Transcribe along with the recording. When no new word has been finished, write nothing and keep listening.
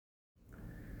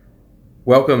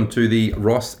Welcome to the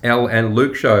Ross, Al and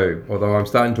Luke show, although I'm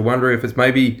starting to wonder if it's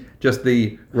maybe just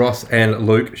the Ross and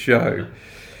Luke show.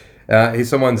 Here's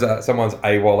someone's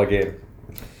AWOL again.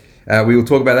 We will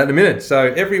talk about that in a minute.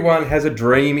 So everyone has a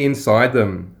dream inside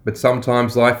them, but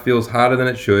sometimes life feels harder than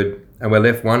it should, and we're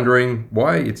left wondering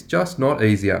why it's just not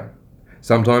easier.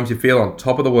 Sometimes you feel on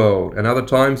top of the world, and other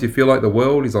times you feel like the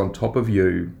world is on top of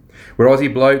you. We're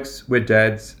Aussie blokes, we're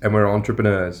dads, and we're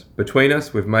entrepreneurs. Between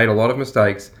us, we've made a lot of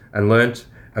mistakes and learnt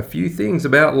a few things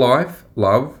about life,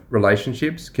 love,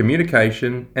 relationships,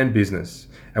 communication, and business.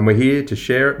 And we're here to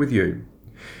share it with you.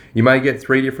 You may get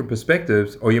 3 different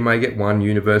perspectives, or you may get one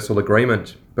universal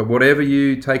agreement. But whatever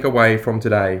you take away from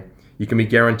today, you can be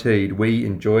guaranteed we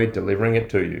enjoyed delivering it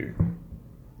to you.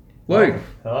 Luke.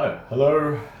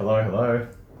 Hello.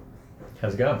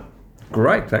 How's it going?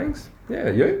 Great, thanks. Yeah,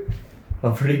 you?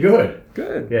 I'm pretty good.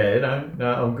 Good. Yeah,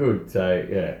 no, I'm good. So,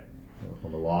 yeah,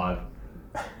 I'm alive.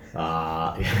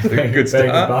 Good being start.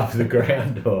 above the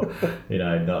ground or,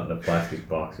 not in a plastic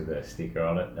box with a sticker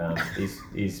on it is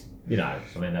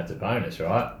that's a bonus,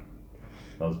 right?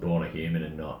 I was born a human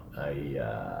and not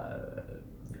a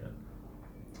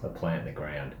plant in the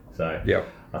ground. So, Yeah.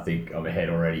 I think I'm ahead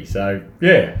already. So,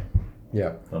 yeah,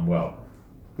 I'm well.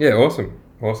 Yeah, awesome.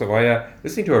 I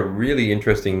listening to a really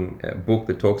interesting book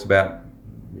that talks about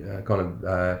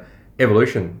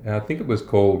evolution. I think it was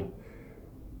called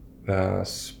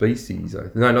Species.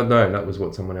 No, that was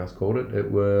what someone else called it. It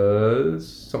was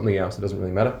something else. It doesn't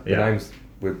really matter. The names,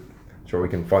 we're sure we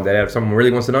can find that out if someone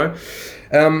really wants to know.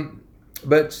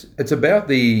 But it's about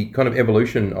the kind of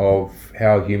evolution of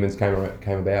how humans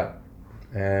came about,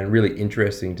 and really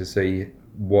interesting to see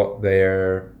what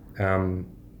they're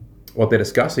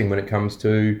discussing when it comes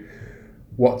to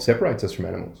what separates us from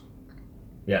animals.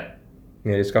 Yeah.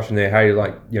 Discussion there. Hey,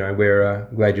 we're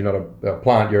glad you're not a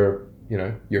plant. You're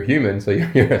human, so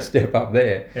you're a step up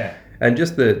there. Yeah. And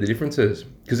just the differences,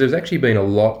 because there's actually been a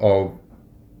lot of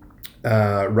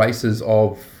races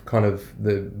of kind of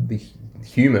the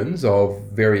humans of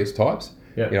various types.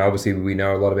 Yeah. Obviously we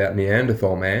know a lot about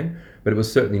Neanderthal man, but it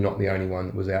was certainly not the only one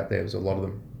that was out there. There was a lot of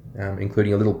them,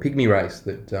 including a little pygmy race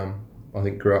that I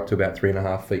think grew up to about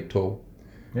 3.5 feet tall.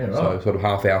 Yeah, right. So sort of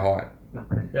half our height.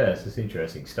 Yeah, it's just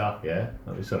interesting stuff, yeah.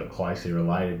 We're sort of closely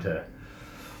related to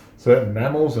certain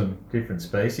mammals and different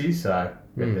species, so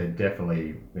they're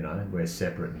definitely, we're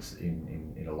separate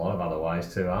in a lot of other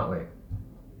ways too, aren't we?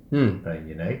 Being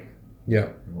unique.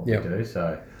 Yeah. In what we do,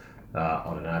 so I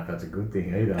don't know if that's a good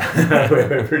thing either.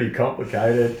 We're pretty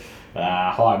complicated,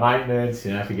 high maintenance,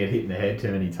 if you get hit in the head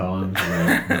too many times,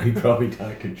 we probably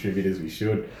don't contribute as we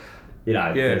should.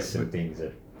 There's some things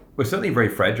that... We're certainly very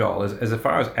fragile. As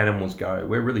far as animals go,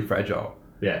 we're really fragile.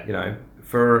 Yeah.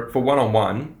 For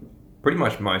one-on-one, pretty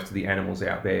much most of the animals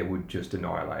out there would just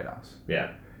annihilate us.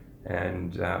 Yeah.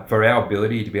 And for our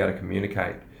ability to be able to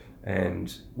communicate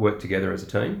and work together as a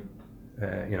team,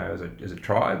 as a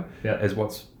tribe, is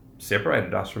what's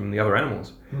separated us from the other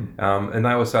animals. And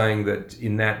they were saying that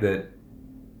that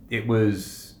it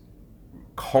was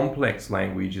complex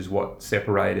language is what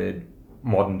separated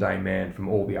modern day man from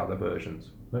all the other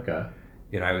versions. Okay.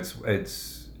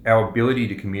 It's our ability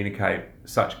to communicate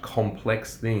such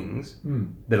complex things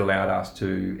that allowed us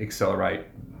to accelerate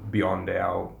beyond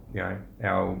our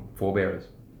forebearers.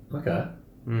 Okay.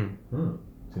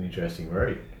 It's an interesting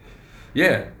read.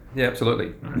 Yeah,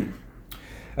 absolutely.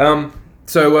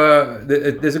 So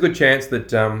there's a good chance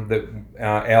that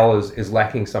Al is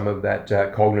lacking some of that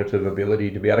cognitive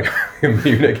ability to be able to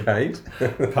communicate.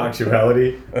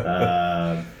 Punctuality.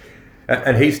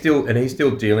 And he's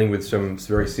still dealing with some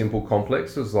very simple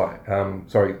complexes,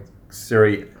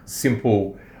 very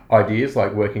simple ideas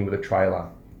like working with a trailer.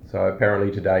 So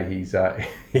apparently today he's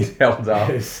held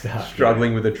up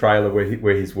struggling with a trailer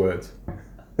where his words.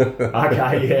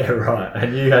 Okay, yeah, right.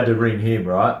 And you had to ring him,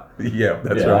 right? Yeah,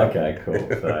 that's right. Okay, cool.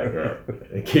 So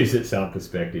it gives it some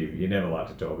perspective. You never like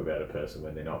to talk about a person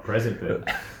when they're not present, but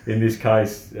in this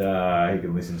case, he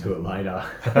can listen to it later.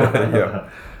 Yeah,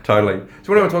 totally. So what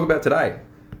do you want to talk about today?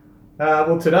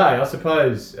 Well, today, I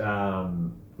suppose,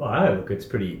 look, it's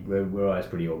pretty, we're always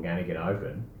pretty organic and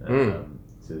open.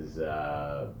 There's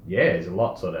a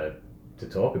lot sort of to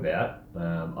talk about.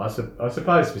 I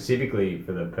suppose specifically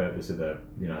for the purpose of the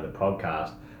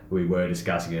podcast, we were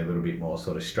discussing a little bit more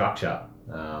sort of structure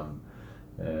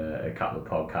a couple of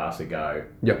podcasts ago.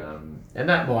 And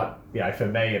that might, for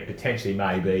me, it potentially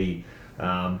may be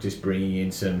just bringing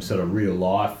in some sort of real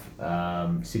life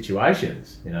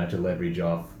situations, to leverage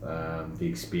off the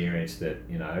experience that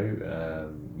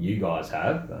you guys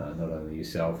have, not only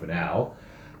yourself and Al.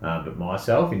 but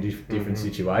myself in different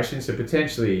situations. So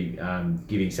potentially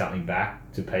giving something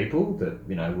back to people that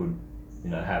would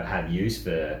have use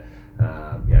for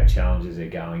challenges they're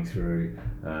going through.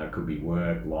 Could be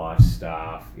work, life,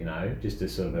 staff. Just a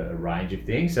sort of a range of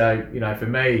things. So for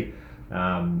me,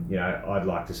 I'd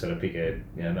like to sort of pick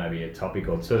maybe a topic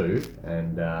or two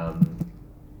and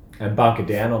bunker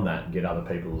down on that and get other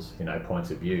people's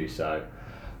points of view. So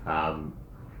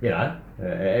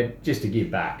just to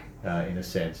give back. In a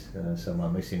sense,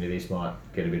 someone listening to this might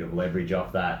get a bit of leverage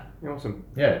off that. Awesome.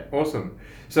 Yeah. Awesome.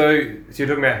 So you're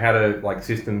talking about how to like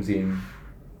systems in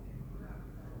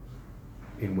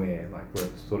where, like what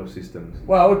sort of systems?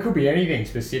 Well, it could be anything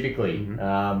specifically.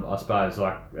 I suppose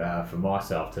for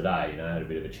myself today, I had a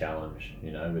bit of a challenge,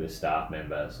 with a staff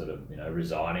member sort of,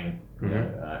 resigning,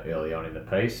 early on in the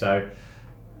piece. So,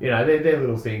 they're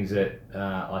little things that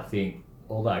I think,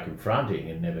 although confronting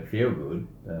and never feel good,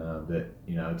 that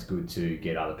it's good to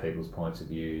get other people's points of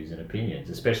views and opinions,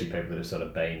 especially people that have sort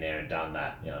of been there and done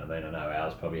that. You know what I mean? I know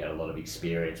ours probably had a lot of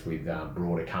experience with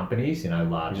broader companies,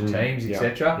 larger teams,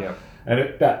 etc.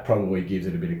 And that probably gives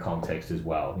it a bit of context as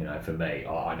well. For me,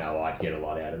 I know I'd get a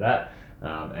lot out of that.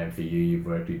 And for you, you've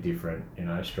worked with different,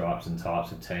 stripes and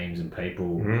types of teams and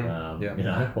people,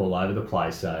 all over the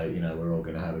place. So, we're all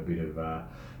going to have a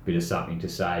bit of something to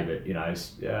say. But,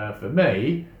 for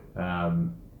me,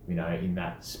 in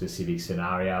that specific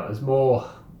scenario, it was more,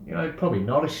 probably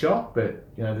not a shock, but,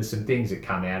 there's some things that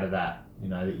come out of that,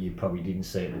 that you probably didn't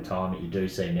see at the time that you do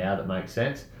see now that makes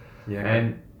sense. Yeah.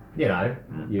 And, you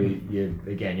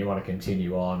want to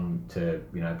continue on to,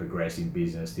 progress in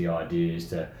business. The idea is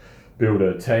to build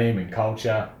a team and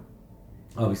culture,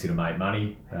 obviously to make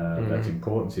money. That's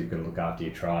important. So you've got to look after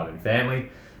your tribe and family.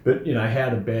 But, how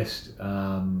to best,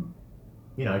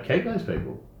 keep those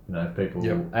people,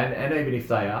 and even if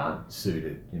they aren't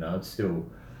suited, it's still,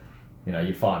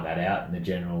 you find that out in the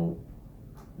general,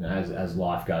 as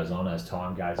life goes on, as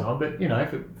time goes on. But,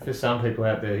 for some people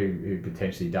out there who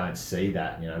potentially don't see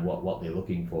that, what they're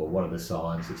looking for, what are the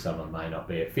signs that someone may not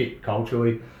be a fit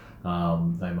culturally, they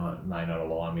may not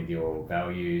align with your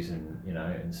values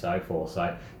and so forth.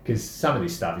 So, because some of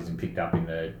this stuff isn't picked up in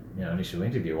the initial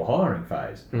interview or hiring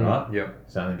phase, right? Yeah.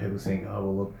 So then people think, oh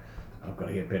well, look, I've got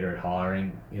to get better at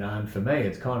hiring, And for me,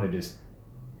 it's kind of just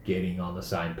getting on the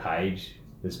same page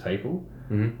as people.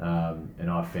 And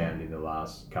I've found in the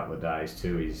last couple of days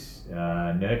too is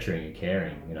nurturing and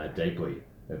caring, deeply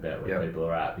about where people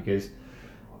are at. Because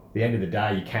at the end of the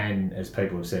day, you can, as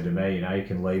people have said to me, you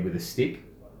can lead with a stick.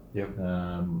 Or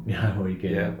you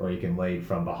can lead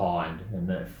from behind, and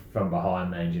that from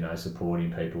behind means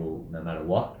supporting people no matter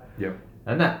what.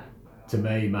 And that to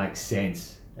me makes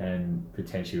sense, and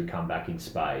potentially would come back in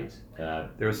spades.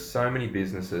 There are so many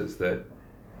businesses that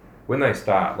when they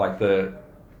start, like the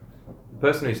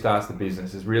person who starts the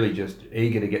business is really just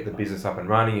eager to get the business up and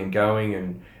running and going,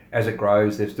 and as it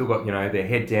grows, they've still got their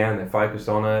head down, they're focused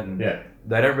on it, and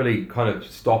they don't really kind of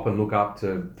stop and look up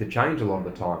to change a lot of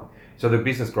the time. So the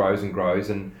business grows and grows,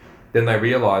 and then they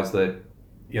realise that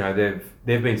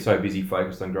they've been so busy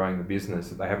focused on growing the business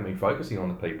that they haven't been focusing on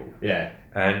the people.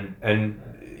 And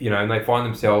they find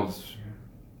themselves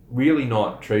really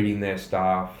not treating their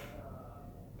staff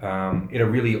in a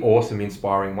really awesome,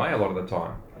 inspiring way a lot of the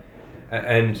time.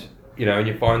 And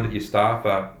you find that your staff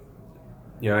are,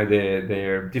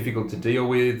 they're difficult to deal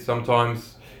with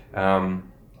sometimes.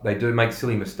 They do make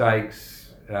silly mistakes.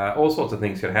 All sorts of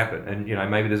things can happen, and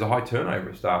maybe there's a high turnover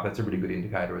of staff. That's a really good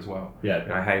indicator as well.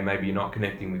 Hey, maybe you're not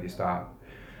connecting with your staff.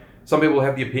 Some people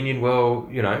have the opinion, well,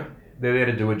 they're there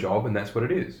to do a job, and that's what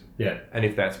it is. And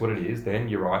if that's what it is, then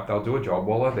you're right. They'll do a job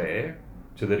while they're there,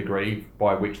 to the degree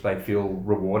by which they feel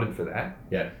rewarded for that.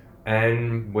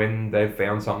 And when they've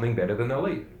found something better, then they'll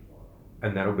leave,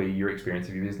 and that'll be your experience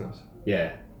of your business.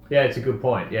 It's a good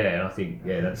point. And I think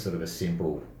that's sort of a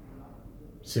simple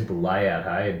layout,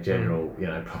 hey, in general,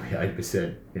 probably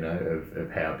 80%,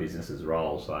 of how businesses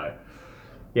roll. So,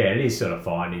 it is sort of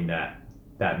finding that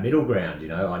middle ground.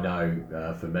 I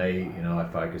know for me, I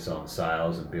focus on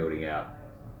sales and building out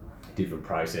different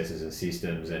processes and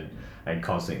systems, and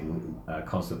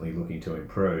constantly looking to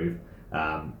improve.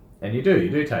 And you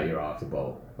do take your eye off the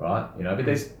ball, right?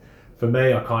 But for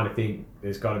me, I kind of think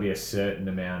there's got to be a certain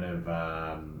amount of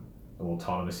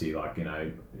autonomy. Like,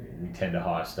 we tend to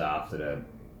hire staff that are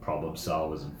problem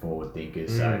solvers and forward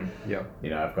thinkers. So,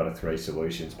 I've got a 3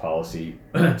 solutions policy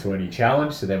to any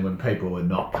challenge. So then when people are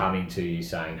not coming to you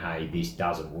saying, hey, this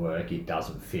doesn't work, it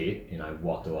doesn't fit,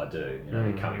 what do I do?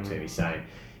 They're coming to me saying,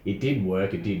 it didn't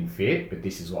work, it didn't fit, but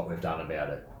this is what we've done about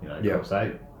it.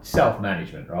 So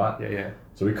self-management, right? Yeah.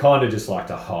 So we kind of just like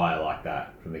to hire like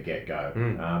that from the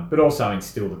get-go, but also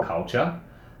instill the culture.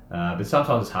 But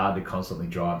sometimes it's hard to constantly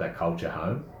drive that culture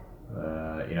home.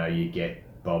 You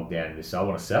get bogged down in this. I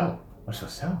want to sell. I just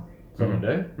want to sell. That's what I want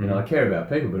to do. I care about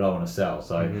people, but I want to sell.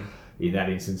 So in that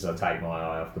instance, I take my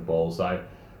eye off the ball. So,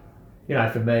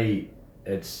 for me,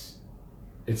 it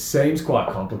seems quite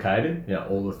complicated.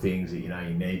 All the things that you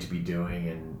need to be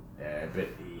doing, but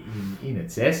in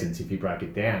its essence, if you break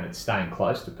it down, it's staying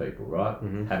close to people, right?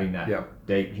 Having that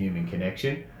deep human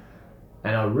connection.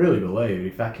 And I really believe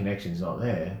if that connection's not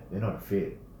there, they're not a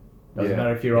fit. Doesn't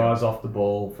matter if your eye's off the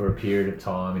ball for a period of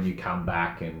time and you come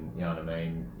back and, you know what I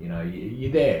mean,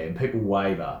 you're there and people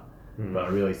waver. But I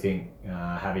really think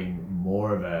having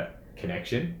more of a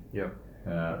connection,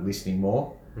 listening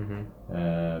more,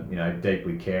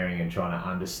 deeply caring and trying to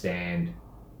understand,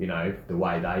 the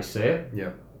way they see it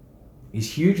is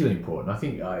hugely important. I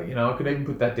think, I could even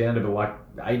put that down to like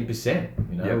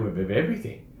 80%, of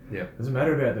everything. Doesn't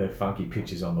matter about the funky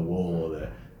pictures on the wall or the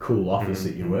cool office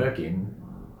that you work in.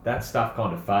 That stuff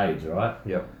kind of fades, right?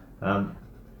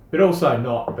 But also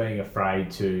not being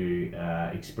afraid to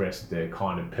express the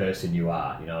kind of person you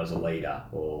are, as a leader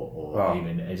or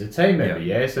even as a team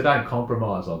member. So don't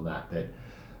compromise on that.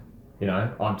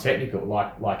 I'm technical,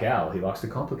 like Al. He likes to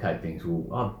complicate things.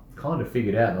 Well, I've kind of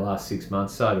figured out in the last 6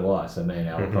 months. So do I. So me and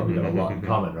Al have probably got a lot in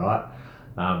common, right?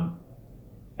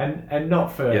 And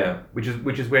not for which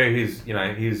is where his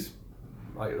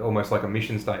like, almost like a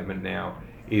mission statement now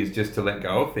is just to let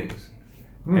go of things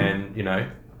and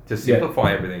to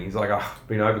simplify everything. He's like, I've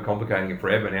been overcomplicating it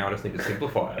forever. Now I just need to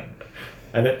simplify it.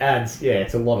 And it adds,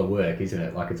 it's a lot of work, isn't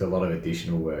it? Like it's a lot of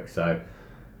additional work. So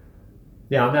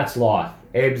and that's life.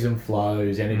 Ebbs and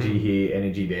flows, energy here,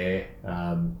 energy there.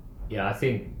 I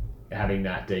think having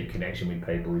that deep connection with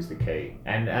people is the key.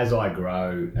 And as I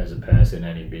grow as a person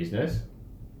and in business,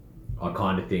 I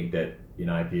kind of think that,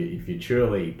 if you're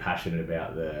truly passionate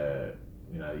about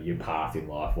your path in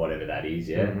life, whatever that is,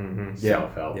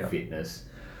 self-help, fitness,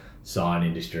 sign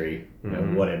industry,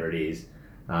 whatever it is,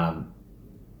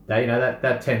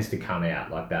 that tends to come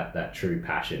out like that true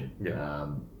passion.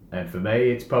 And for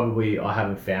me, it's probably, I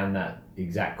haven't found that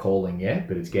exact calling yet,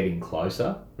 but it's getting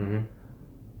closer,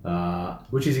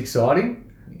 which is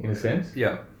exciting in a sense.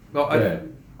 Well,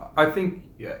 I think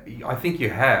you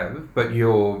have, but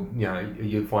you're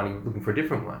looking for a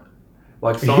different one.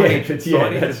 Like signage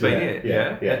has been it,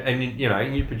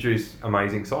 and you produce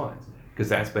amazing signs because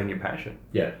that's been your passion.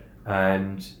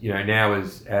 And now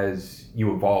as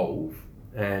you evolve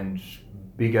and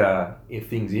bigger if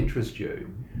things interest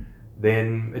you,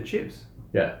 then it shifts.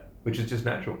 Which is just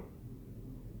natural.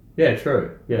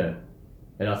 True.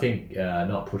 And I think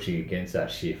not pushing against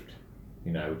that shift,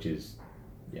 which is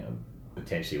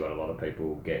potentially what a lot of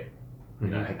people get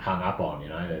hung up on.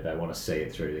 They want to see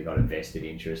it through. They've got a vested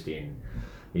interest in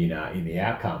the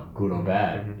outcome, good or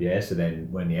bad. So then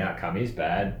when the outcome is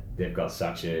bad, they've got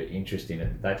such an interest in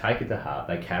it that they take it to heart.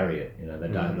 They carry it. They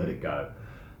don't let it go.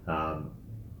 And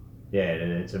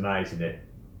it's amazing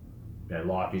that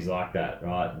life is like that,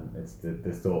 right? And it's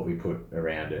the thought we put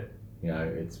around it.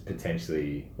 It's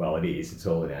potentially, it is. It's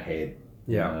all in our head.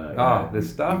 The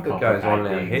stuff that goes on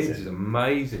in our heads is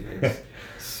amazing. It's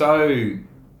so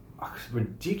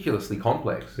ridiculously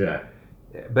complex.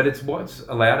 But it's what's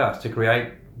allowed us to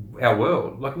create our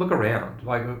world. Like, look around.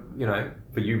 Like,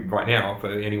 for you right now,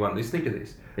 for anyone listening to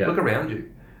this, look around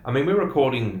you. I mean, we're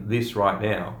recording this right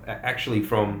now, actually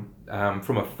from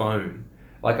a phone.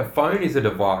 Like, a phone is a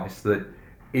device that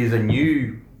is a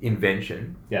new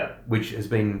invention, which has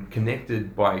been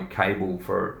connected by cable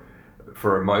for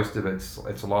most of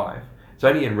its life. It's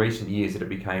only in recent years that it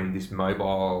became this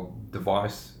mobile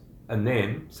device and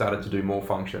then started to do more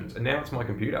functions. And now it's my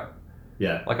computer.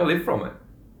 Like, I live from it.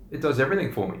 It does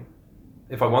everything for me.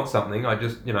 If I want something, I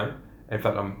just, in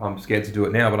fact, I'm scared to do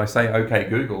it now, but I say, okay,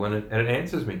 Google, and it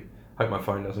answers me. Hope my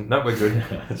phone doesn't. No, we're good.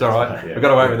 It's all right. We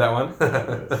got away with that one.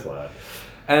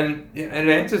 And it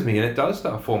answers me and it does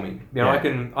stuff for me. I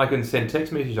can send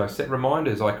text messages, I set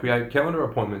reminders, I create calendar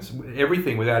appointments,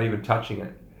 everything without even touching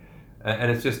it.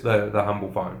 And it's just the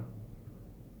humble phone.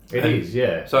 It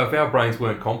is. So if our brains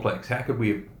weren't complex, how could we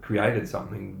have created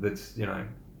something that's,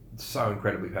 so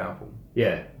incredibly powerful?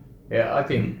 I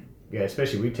think,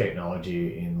 especially with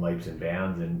technology in leaps and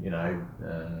bounds. And,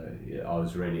 I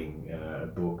was reading a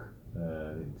book,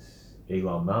 it's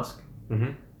Elon Musk.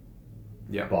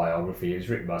 Biography. It was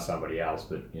written by somebody else,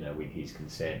 but with his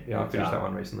consent. I finished that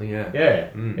one recently.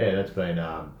 That's been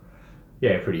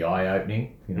pretty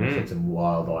eye-opening. He's had some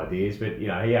wild ideas, but he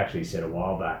actually said a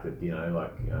while back that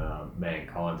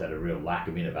mankind's had a real lack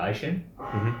of innovation.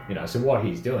 So what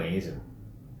he's doing isn't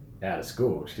out of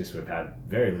school. It's just we've had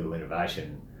very little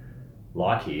innovation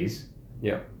like his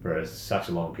for such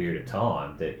a long period of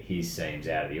time that his seems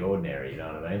out of the ordinary. You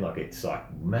know what I mean? Like, it's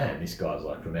like, man, this guy's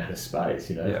like from outer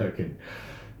space.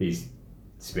 He's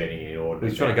spending inordinate.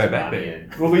 He's trying to go back there.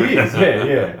 Well, he is,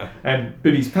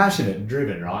 but he's passionate and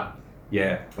driven, right?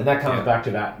 Yeah. And that comes back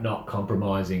to that not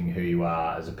compromising who you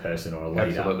are as a person or a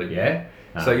leader. Absolutely. Yeah.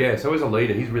 So as a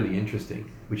leader, he's really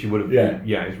interesting, which you would have.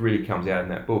 It really comes out in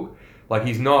that book. Like,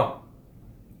 he's not.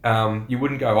 You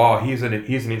wouldn't go, oh, here's an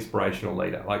inspirational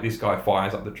leader. Like, this guy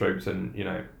fires up the troops, and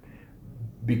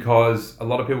because a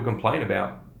lot of people complain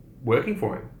about working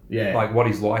for him. Yeah. Like, what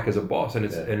he's like as a boss, and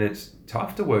it's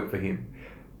tough to work for him.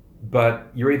 But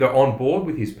you're either on board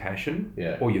with his passion,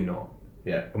 or you're not.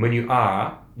 Yeah. And when you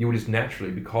are, you'll just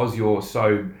naturally, because you're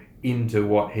so into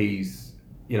what he's,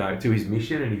 to his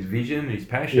mission and his vision and his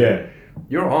passion,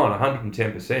 you're on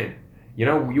 110%.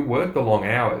 You work the long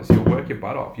hours, you'll work your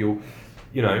butt off,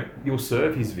 you'll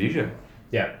serve his vision.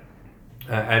 Yeah.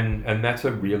 And that's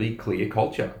a really clear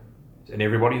culture. And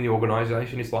everybody in the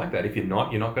organisation is like that. If you're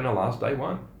not going to last day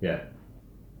one. Yeah.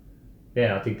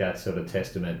 Yeah, I think that's sort of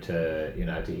testament to,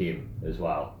 to him as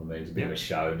well. I mean, he's a bit of a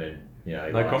showman.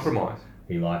 No compromise.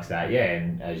 He likes that,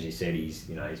 and as you said, he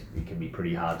can be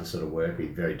pretty hard to sort of work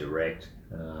with, very direct,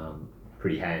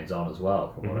 pretty hands-on as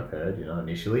well, from what I've heard,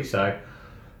 initially. So,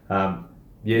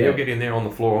 he'll get in there on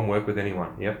the floor and work with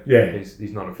anyone. Yep. Yeah.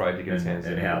 He's not afraid to get his hands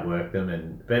and outwork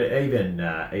them, but even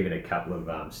a couple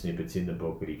of snippets in the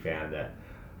book that he found that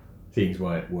things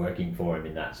weren't working for him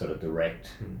in that sort of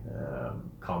direct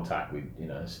contact with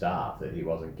staff, that he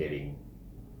wasn't getting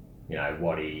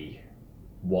what he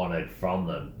wanted from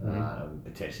them.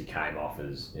 Potentially came off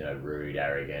as rude,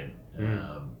 arrogant,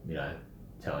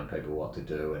 telling people what to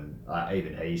do, and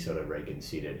even he sort of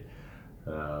reconsidered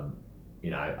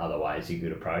other ways he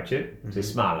could approach it. So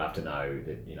he's smart enough to know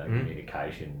that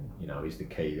communication is the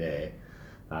key there.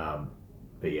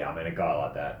 But a guy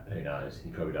like that, who knows,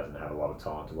 he probably doesn't have a lot of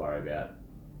time to worry about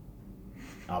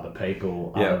other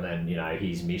people other than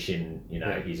his mission,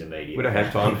 his immediate. We don't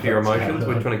have time for your emotions.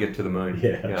 We're trying to get to the moon,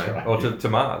 right. or to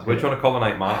Mars. We're trying to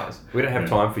colonate Mars. We don't have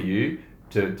time for you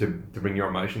to bring your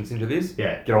emotions into this.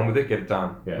 Yeah. Get on with it. Get it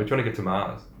done. Yeah. We're trying to get to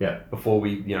Mars. Yeah. Before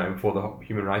before the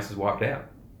human race is wiped out.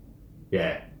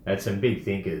 Yeah. That's some big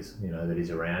thinkers, that he's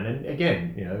around, and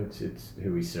again, it's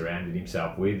who he's surrounded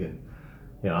himself with, and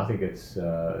I think it's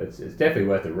definitely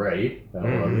worth a read or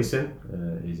a listen.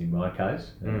 Is in my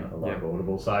case, I like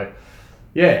Audible, so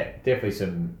definitely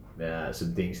some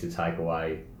things to take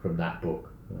away from that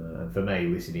book. For me,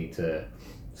 listening to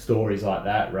stories like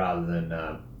that rather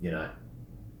than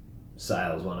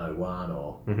Sales 101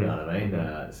 or you know what I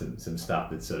mean, some stuff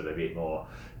that's sort of a bit more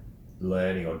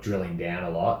learning or drilling down a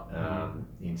lot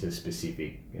into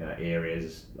specific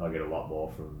areas. I get a lot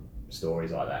more from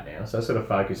stories like that now, so I sort of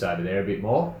focus over there a bit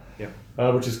more,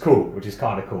 which is cool, which is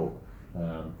kind of cool.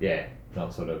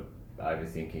 Not sort of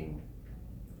overthinking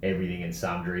everything and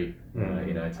sundry.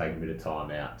 Taking a bit of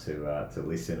time out to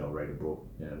listen or read a book,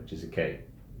 which is a key.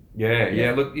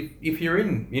 Look, if you're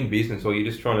in business, or you're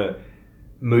just trying to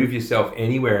move yourself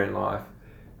anywhere in life,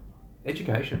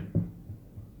 education.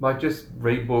 Like, just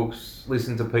read books,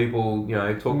 listen to people,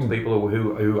 talk to people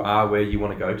who are where you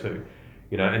want to go to,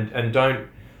 and don't.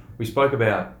 We spoke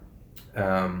about,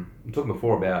 talking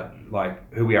before about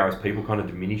like who we are as people, kind of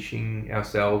diminishing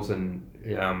ourselves and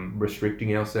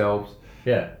restricting ourselves.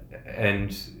 Yeah.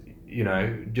 And,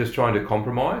 just trying to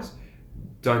compromise.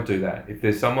 Don't do that. If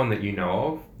there's someone that you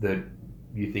know of that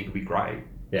you think would be great,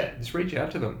 just reach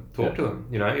out to them, talk to them.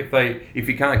 If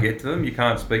you can't get to them, you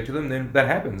can't speak to them, then that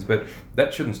happens. But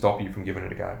that shouldn't stop you from giving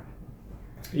it a go.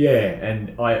 Yeah,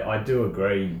 and I do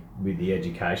agree with the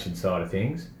education side of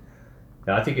things.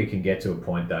 I think it can get to a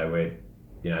point though where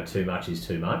too much is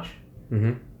too much.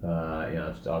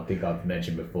 I think I've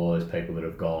mentioned before, there's people that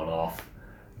have gone off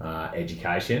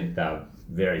education. They're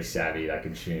very savvy. They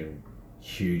consume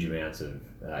huge amounts of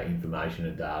information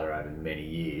and data over many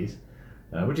years,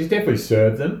 which has definitely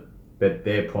served them. But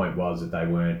their point was that they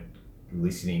weren't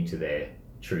listening to their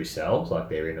true selves, like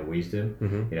their inner wisdom.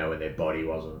 When their body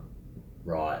wasn't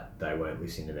right, they weren't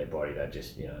listening to their body. They'd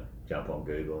just jump on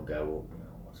Google and go, well,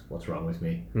 what's wrong with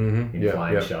me?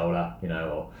 Inflamed shoulder,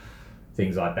 or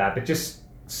things like that. But just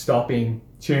stopping,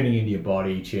 tuning into your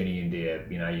body, tuning into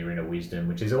your inner wisdom,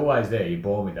 which is always there. You're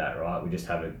born with that, right? We just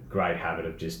have a great habit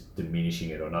of just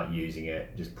diminishing it or not using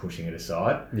it, just pushing it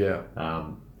aside.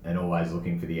 And always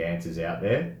looking for the answers out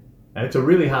there. And it's a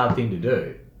really hard thing to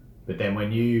do, But then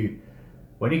when you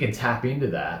can tap into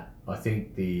that, I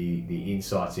think the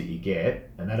insights that you get,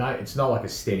 and it's not like a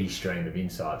steady stream of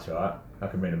insights, right? I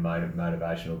can read a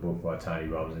motivational book by Tony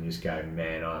Robbins and just go,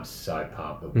 man, I'm so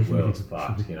pumped, the world's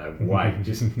fucked, wait,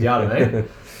 just, you know what I mean?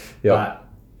 Yep.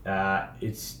 But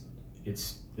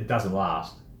it doesn't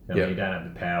last. Yep. You don't have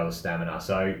the power or the stamina.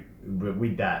 So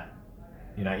with that,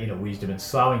 inner wisdom and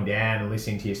slowing down and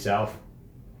listening to yourself,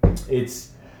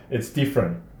 it's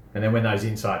different. And then when those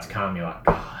insights come, you're like,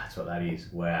 oh, that's what that is.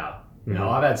 Wow.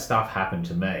 I've had stuff happen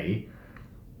to me.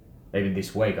 Even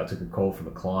this week, I took a call from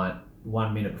a client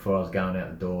 1 minute before I was going out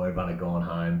the door. Everyone had gone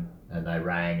home, and they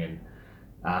rang and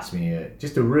asked me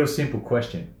just a real simple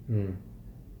question.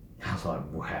 I was like,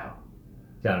 wow.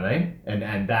 Do you know what I mean?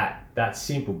 And that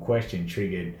simple question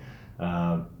triggered,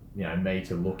 me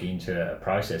to look into a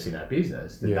process in our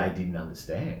business that they didn't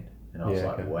understand. And I was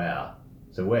like, wow.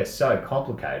 So we're so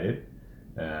complicated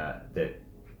that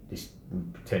this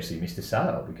potentially missed a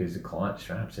sale because the client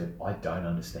straight up said, I don't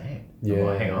understand. I'm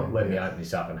like, hang on, let me open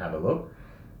this up and have a look.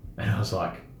 And I was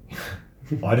like,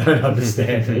 I don't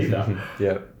understand either.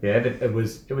 Yeah, but it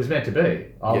was meant to be.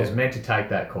 I was meant to take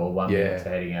that call 1 minute to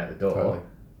heading out the door.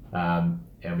 Totally.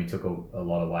 And we took a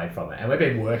lot away from it. And we've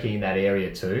been working in that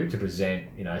area too to present,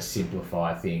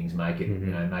 simplify things, make it,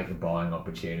 make the buying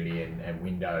opportunity and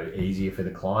window easier for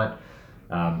the client.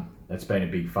 That's been a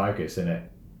big focus, and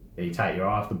you take your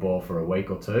eye off the ball for a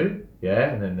week or two,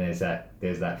 and then there's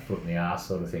that foot in the arse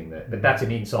sort of thing. But that's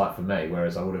an insight for me,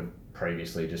 whereas I would have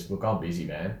previously just, look, I'm busy,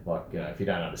 man. Like, if you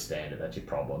don't understand it, that's your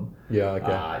problem. Yeah,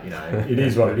 okay. It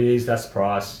is what it is. That's the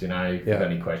price. If you've got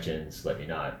any questions, let me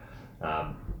know.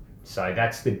 So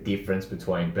that's the difference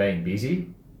between being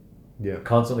busy,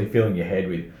 constantly filling your head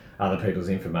with other people's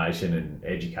information and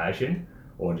education,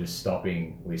 or just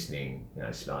stopping, listening,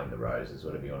 smelling the roses,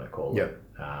 whatever you want to call it,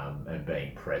 and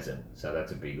being present. So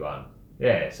that's a big one.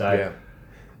 Yeah. So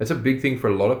it's a big thing for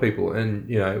a lot of people,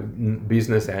 and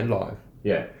business and life.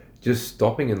 Yeah. Just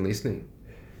stopping and listening.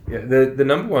 Yeah. The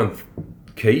number one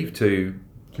key to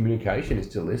communication is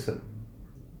to listen.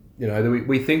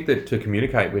 We think that to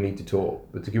communicate we need to talk,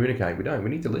 but to communicate we don't. We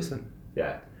need to listen.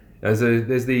 Yeah. There's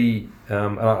the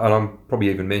and I'm probably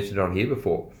even mentioned it on here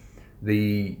before,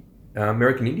 the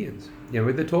American Indians,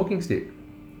 with the talking stick.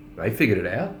 They figured it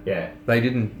out. Yeah. They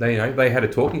didn't. They had a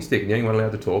talking stick, and the only one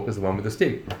allowed to talk is the one with the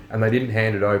stick, and they didn't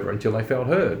hand it over until they felt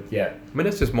heard. Yeah. I mean,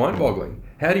 it's just mind-boggling.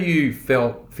 How do you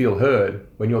feel heard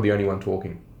when you're the only one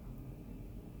talking?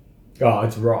 Oh,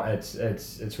 it's right.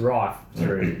 It's rife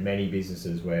through many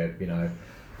businesses where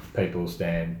people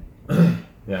stand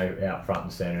out front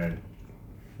and center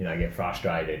and get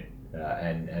frustrated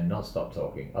and not stop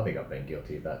talking. I think I've been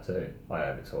guilty of that too. I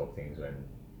overtalk things when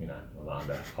I'm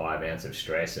under high amounts of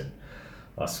stress, and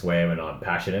I swear when I'm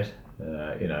passionate.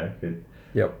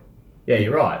 Yep. Yeah,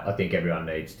 you're right. I think everyone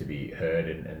needs to be heard,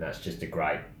 and that's just a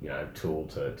great tool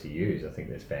to use. I think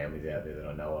there's families out there that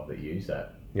I know of that use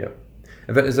that. Yep.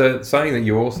 But there's a saying that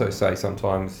you also say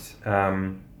sometimes,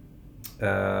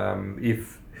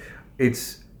 if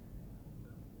it's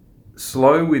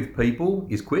slow with people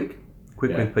is quick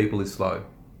with people is slow.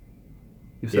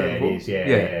 You've said it is.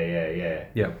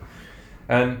 Yeah.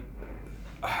 And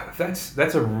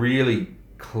that's a really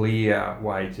clear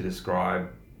way to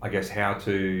describe, I guess, how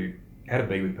to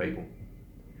be with people.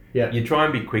 Yeah. You try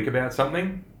and be quick about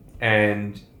something,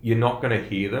 and you're not going to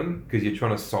hear them because you're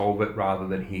trying to solve it rather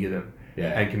than hear them.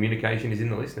 Yeah. And communication is in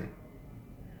the listening.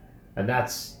 And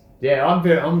that's I'll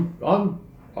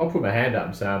put my hand up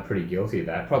and say I'm pretty guilty of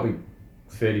that. Probably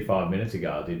 35 minutes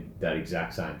ago I did that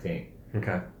exact same thing.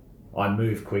 Okay. I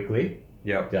move quickly.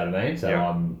 Yep. Do you know what I mean? So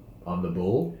I'm the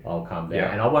bull. I'll come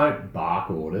down, and I won't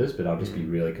bark orders, but I'll just be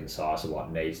really concise of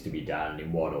what needs to be done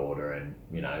in what order, and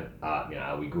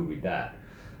are we good with that?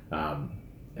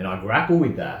 And I grapple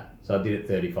with that. So I did it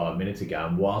 35 minutes ago,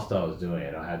 and whilst I was doing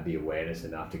it, I had the awareness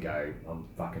enough to go, I'm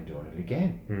fucking doing it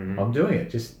again. Mm-hmm. I'm doing it.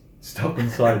 Just stop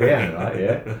and slow down, right?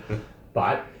 Yeah.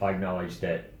 But I acknowledge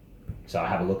that. So I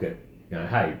have a look at,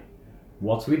 hey,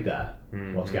 what's with that?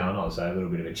 Mm-hmm. What's going on? So a little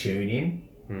bit of a tune in.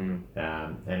 Mm.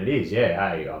 And it is,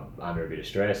 hey, I'm under a bit of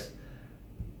stress.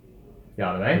 You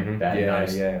know what I mean?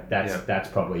 Mm-hmm. That's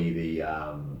probably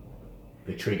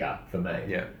the trigger for me.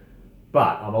 Yeah.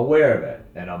 But I'm aware of it,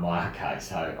 and I'm like, okay,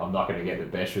 so I'm not going to get the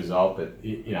best result, but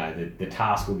the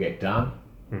task will get done.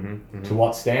 Mm-hmm. Mm-hmm. To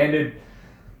what standard?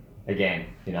 Again,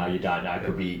 you don't know. It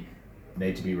could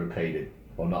need to be repeated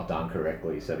or not done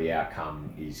correctly, so the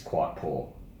outcome is quite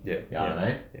poor. Yeah. You know what I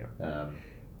mean? Yeah.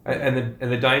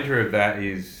 And the danger of that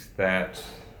is that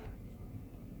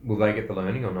will they get the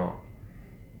learning or not?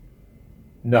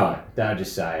 No, they'll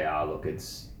just say, "Oh, look,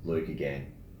 it's Luke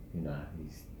again."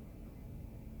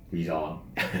 he's on.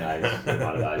 You know, he's in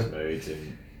one of those moods,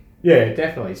 and yeah,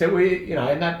 definitely. So we, you know,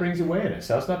 and that brings awareness.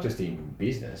 So it's not just in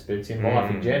business, but it's in life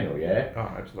in general. Yeah. Oh,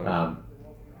 absolutely.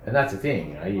 And that's the thing.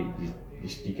 You know,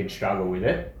 you can struggle with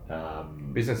it.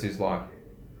 Business is life.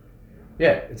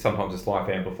 Yeah, Sometimes it's life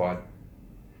amplified.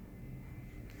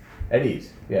 it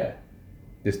is. Yeah.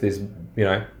 There's you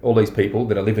know, all these people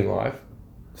that are living life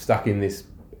stuck in this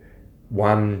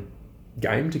one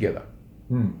game together,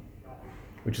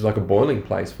 which is like a boiling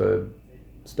place for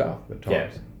stuff at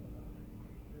times. Yeah.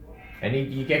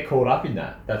 And you get caught up in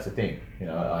that. That's the thing. You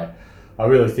know, I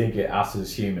really think that us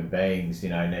as human beings, you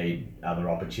know, need other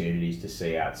opportunities to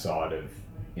see outside of,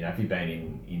 you know, if you've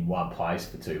been in one place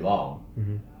for too long,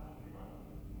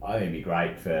 I think it'd be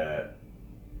great for,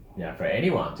 you know, for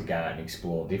anyone to go out and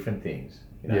explore different things.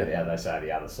 You know, how they say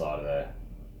the other side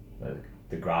of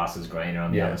the grass is greener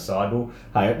on the other side. Well,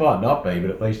 hey, it might not be, but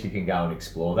at least you can go and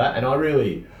explore that. And I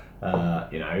really,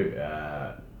 I'm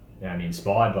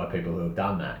inspired by people who have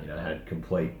done that. You know, had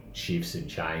complete shifts and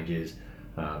changes,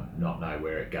 not know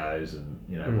where it goes and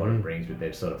you know what it brings, but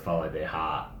they've sort of followed their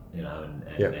heart, you know,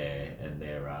 and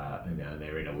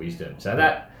their inner wisdom. So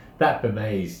that for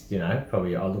me is, you know,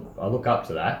 probably I look up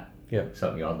to that. Yeah,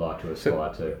 something I'd like to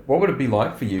aspire to. What would it be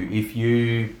like for you if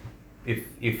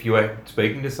you were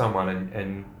speaking to someone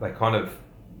and they kind of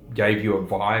gave you a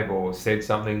vibe or said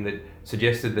something that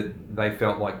suggested that they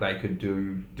felt like they could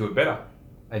do it better,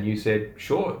 and you said,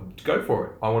 "Sure, go for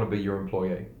it. I want to be your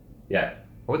employee." Yeah.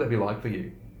 What would that be like for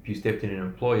you if you stepped in an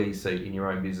employee seat in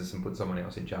your own business and put someone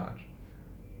else in charge?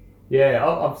 Yeah,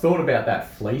 I've thought about that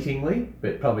fleetingly,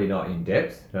 but probably not in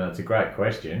depth. It's a great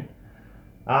question.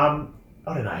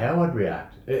 I don't know how I'd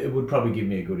react. It would probably give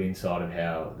me a good insight of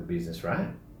how the business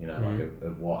ran. You know, like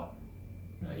of what.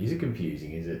 You know, is it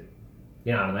confusing? Is it,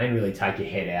 you know what I mean? Really take your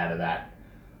head out of that,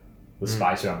 the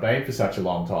space where I've been for such a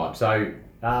long time. So,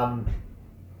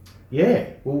 yeah,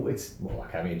 well, it's more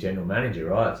like having a general manager,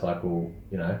 right? It's like, well,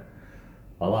 you know,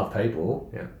 I love people.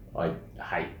 Yeah. I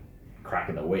hate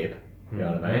cracking the whip. You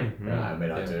know what I mean? I mean,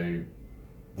 I do.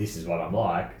 This is what I'm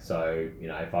like. So, you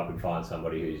know, if I could find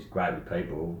somebody who's great with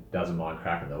people, doesn't mind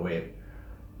cracking the whip,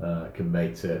 can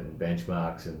meet certain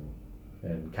benchmarks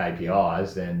and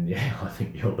KPIs, then yeah, I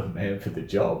think you're the man for the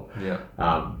job. Yeah.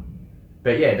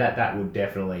 But yeah, that would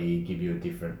definitely give you a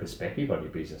different perspective on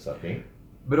your business, I think.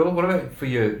 But what about for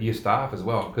your staff as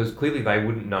well? Because clearly they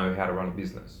wouldn't know how to run a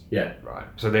business. Yeah. Right.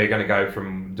 So they're going to go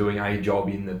from doing a job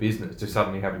in the business to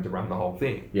suddenly having to run the whole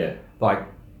thing. Yeah. Like,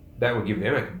 that would give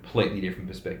them a completely different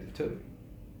perspective too.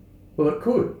 Well, it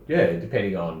could, yeah,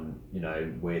 depending on, you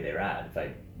know, where they're at. If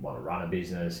they want to run a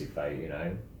business, if they, you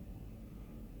know,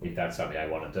 if that's something they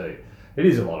want to do. It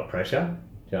is a lot of pressure,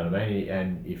 do you know what I mean?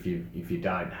 And if you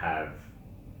don't have,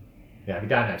 you know, if you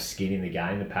don't have skin in the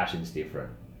game, the passion's different.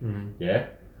 Yeah?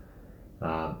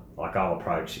 Like I'll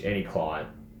approach any client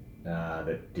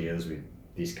that deals with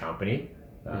this company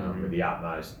with the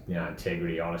utmost, you know,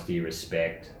 integrity, honesty,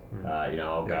 respect. You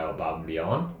know, I'll go above and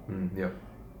beyond.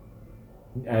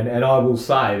 And I will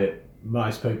say that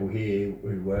most people here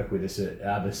who work with us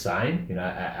are the same, you know,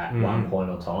 at one point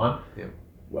or time.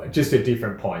 Well, just at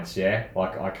different points, yeah.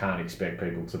 Like I can't expect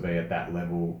people to be at that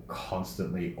level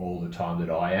constantly all the time that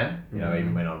I am. You know,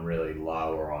 even when I'm really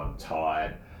low or I'm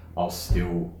tired, I'll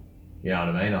still, you know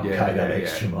what I mean? I'll go that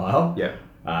extra mile. Yeah.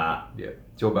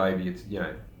 It's your baby. It's, you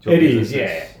know. It is,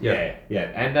 yeah.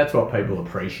 And that's what people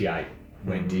appreciate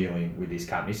when dealing with this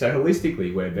company. So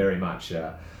holistically, we're very much, you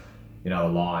know,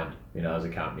 aligned, you know, as a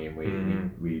company, and we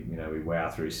you know, we wow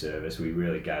through service. We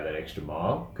really go that extra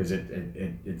mile because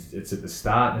it's at the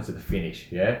start and it's at the finish,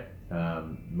 yeah,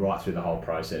 right through the whole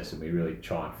process, and we really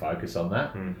try and focus on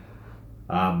that.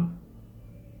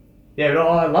 Yeah, but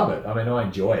I love it. I mean, I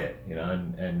enjoy it, you know,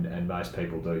 and most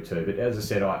people do too. But as I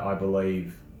said, I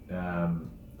believe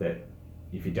that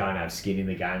if you don't have skin in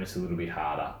the game, it's a little bit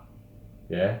harder.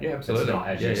 Yeah, absolutely. It's not,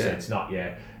 as you said, it's not.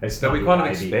 It's so not. We kind of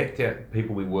expect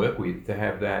people we work with to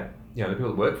have that. You know, the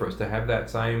people that work for us to have that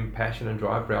same passion and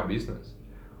drive for our business.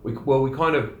 We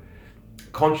kind of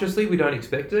consciously we don't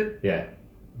expect it. Yeah.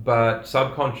 But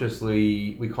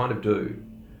subconsciously we kind of do,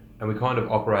 and we kind of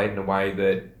operate in a way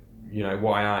that, you know,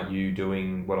 why aren't you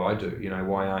doing what I do? You know,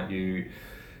 why aren't you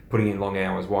putting in long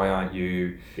hours? Why aren't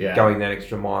you going that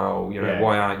extra mile? You know,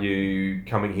 why aren't you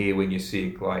coming here when you're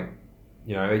sick? Like,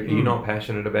 you know, are you not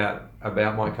passionate about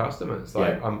my customers?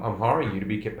 Like, I'm hiring you to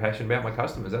be passionate about my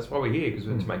customers. That's why we're here, because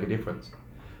we want to make a difference.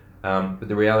 But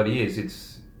the reality is, it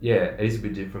is a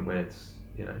bit different when it's,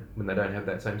 you know, when they don't have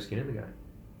that same skin in the game.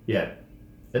 Yeah,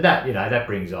 and that, you know, that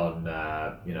brings on,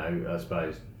 you know, I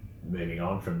suppose moving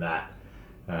on from that,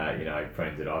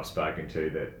 friends that I've spoken to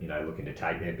that, looking to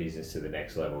take their business to the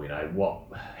next level,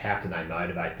 how can they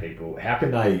motivate people? How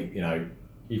can they,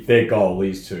 if their goal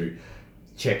is to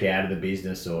check out of the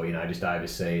business or, just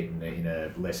oversee it in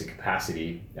a lesser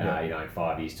capacity, in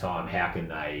 5 years' time, how can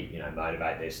they,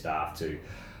 motivate their staff to,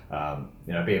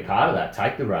 be a part of that,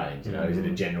 take the reins, is it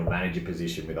a general manager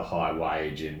position with a high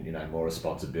wage and, more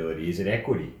responsibility? Is it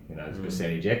equity, it's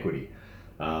percentage equity?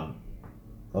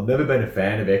 I've never been a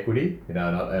fan of equity, and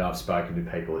I've spoken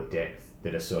to people at depth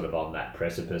that are sort of on that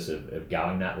precipice of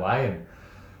going that way, and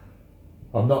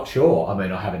I'm not sure. I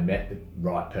mean, I haven't met the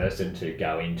right person to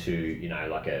go into,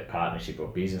 like a partnership or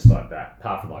business like that.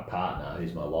 Apart from my partner,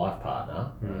 who's my life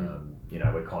partner,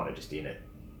 we're kind of just in it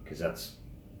because that's,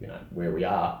 where we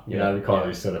are. We kind of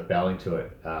just sort of fell into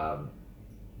it.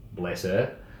 Bless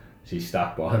her. She's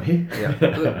stuck by me.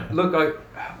 Yeah. Look,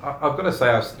 I've got to say,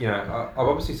 I've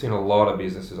obviously seen a lot of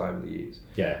businesses over the years.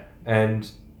 Yeah.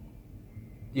 And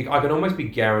I can almost be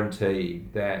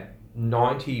guaranteed that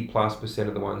 90+%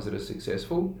 of the ones that are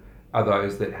successful are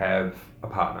those that have a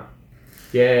partner.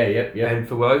 Yeah. And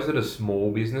for those that are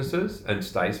small businesses and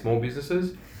stay small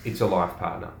businesses, it's a life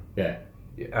partner. Yeah.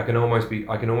 I can almost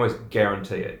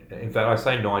guarantee it. In fact, I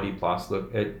say 90 plus.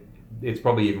 Look, it's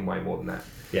probably even way more than that.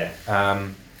 Yeah.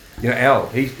 Al,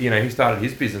 he started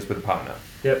his business with a partner.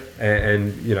 Yep.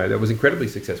 And that was incredibly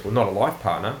successful. Not a life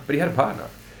partner, but he had a partner.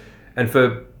 And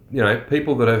for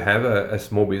people that have a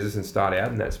small business and start out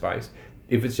in that space,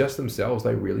 if it's just themselves,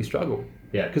 they really struggle.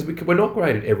 Yeah. Because we're not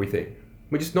great at everything.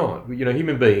 We're just not.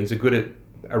 Human beings are good at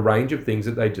a range of things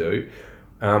that they do.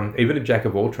 Even a jack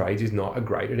of all trades is not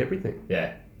great at everything.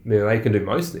 Yeah. They can do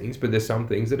most things, but there's some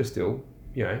things that are still,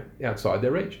 outside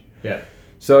their reach. Yeah.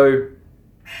 So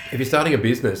if you're starting a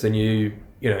business and the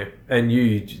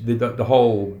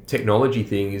whole technology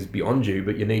thing is beyond you,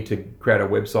 but you need to create a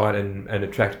website and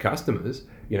attract customers,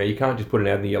 you can't just put an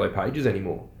ad in the yellow pages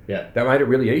anymore. Yeah. That made it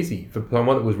really easy for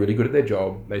someone that was really good at their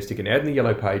job. They stick an ad in the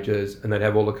yellow pages and they'd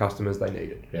have all the customers they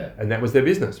needed. Yeah. And that was their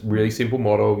business. Really simple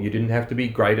model. You didn't have to be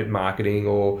great at marketing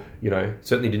or,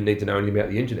 certainly didn't need to know anything about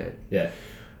the internet. Yeah.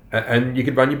 And you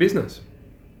could run your business.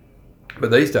 But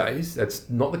these days, that's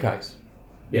not the case.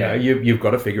 Yeah. You've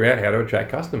got to figure out how to attract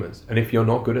customers. And if you're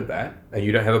not good at that and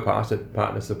you don't have a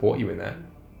partner support you in that,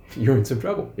 you're in some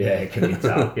trouble. Yeah, it can be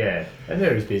tough. Yeah. And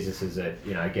there is businesses that,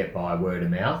 get by word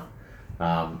of mouth,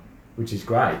 which is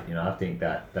great. I think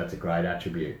that's a great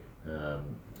attribute.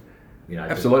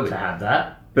 Absolutely. To have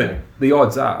that. But the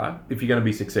odds are, if you're going to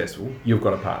be successful, you've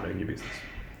got a partner in your business.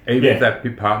 Even if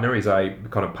that partner is a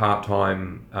kind of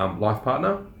part-time life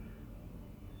partner,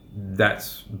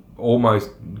 that's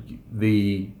almost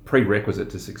the prerequisite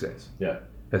to success. Yeah.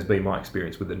 Has been my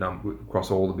experience with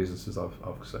across all the businesses I've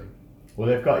seen. Well,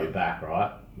 they've got your back,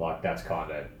 right? Like, that's kind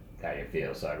of how you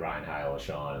feel. So rain, hail or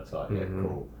shine, it's like,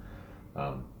 cool.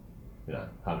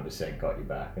 100% got your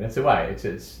back. And it's the way, it's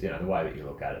the way that you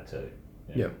look at it too.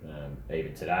 Yeah.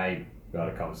 Even today, we had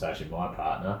a conversation with my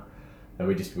partner, and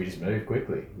we just move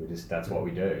quickly. That's what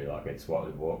we do. Like, it's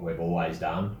what we've always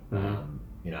done. And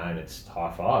it's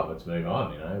high five. Let's move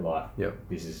on.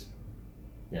 This is,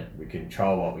 we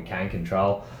control what we can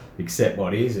control, accept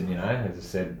what is, and as I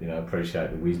said,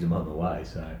 appreciate the wisdom on the way.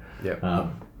 So,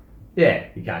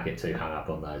 you can't get too hung up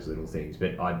on those little things.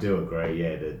 But I do agree,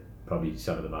 that probably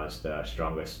some of the most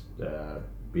strongest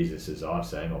businesses I've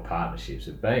seen or partnerships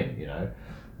have been,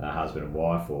 husband and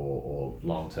wife or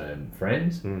long-term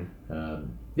friends.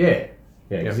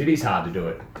 Because it is hard to do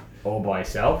it all by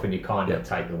yourself, and you kind of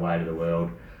take the weight of the world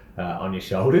on your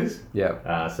shoulders.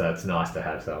 Yeah. So it's nice to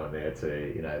have someone there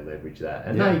to leverage that,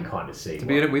 and they kind of see to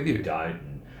be in it with you. Don't,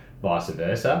 and vice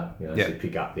versa. To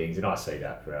pick up things, and I see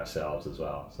that for ourselves as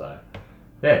well. So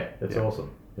that's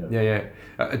awesome. Yeah.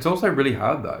 It's also really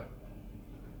hard though.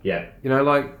 Yeah.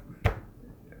 Like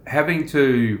having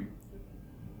to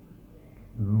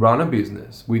run a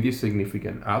business with your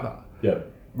significant other. Yeah.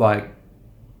 Like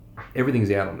everything's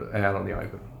out on the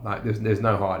open. Like there's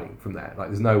no hiding from that. Like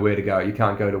there's nowhere to go. You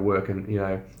can't go to work and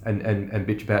and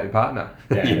bitch about your partner.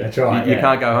 Yeah, that's right. You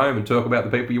can't go home and talk about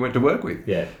the people you went to work with.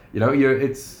 Yeah.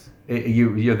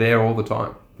 You're there all the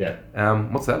time. Yeah.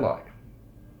 What's that like?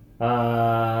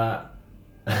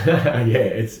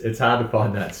 It's hard to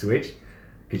find that switch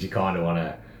because you kind of want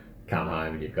to come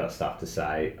home and you've got stuff to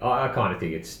say. I kind of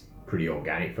think it's pretty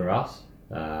organic for us.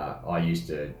 I used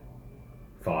to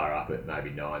fire up at maybe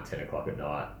 9, 10 o'clock at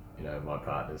night. My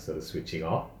partner's sort of switching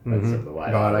off. That's sort of the way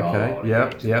I roll.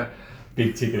 Okay. Yeah.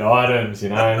 Big ticket items,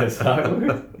 and so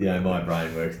my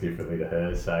brain works differently to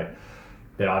hers. So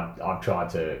then I've tried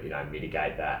to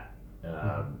mitigate that.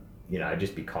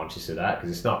 Just be conscious of that because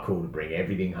it's not cool to bring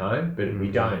everything home, but we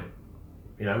don't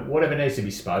you know, whatever needs to be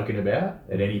spoken about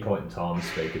at any point in time, we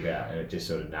speak about, and it just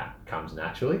sort of comes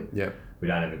naturally. Yeah. We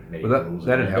don't have many Well, rules.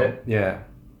 that'd around help. it. Yeah.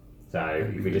 So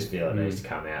if we just feel it needs to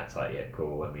come out, it's like, yeah,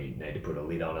 cool. And we need to put a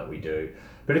lid on it, we do.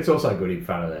 But it's also good in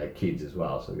front of the kids as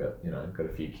well. So we've got, you know, got a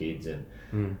few kids, and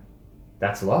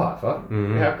that's life. Huh?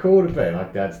 How cool would it be?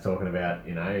 Like Dad's talking about,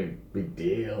 you know, big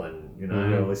deal, and you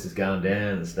know, all this is going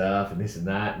down and stuff, and this and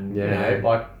that, and you know,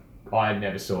 like I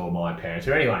never saw my parents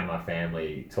or anyone in my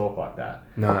family talk like that.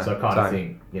 No. So I kind of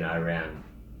think, you know, around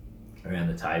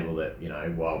the table that, you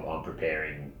know, while I'm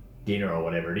preparing dinner or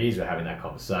whatever it is, we're having that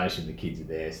conversation, the kids are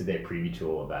there, so they're privy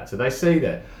to all of that. So they see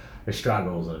the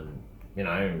struggles and, you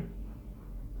know,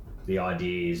 the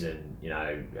ideas and, you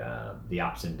know, the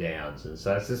ups and downs. And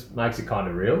so it just makes it kind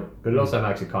of real, but it also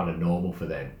makes it kind of normal for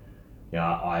them. You know,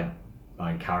 I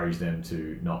encourage them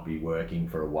to not be working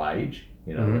for a wage,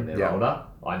 you know, when they're older.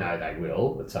 I know they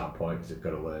will at some point because they've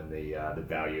got to learn the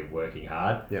value of working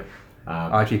hard. Yep.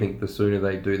 I actually think the sooner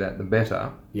they do that, the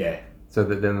better. Yeah. So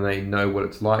that then they know what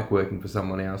it's like working for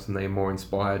someone else, and they're more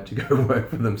inspired to go work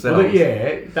for themselves. Well,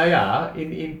 yeah, they are. But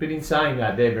in saying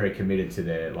that, they're very committed to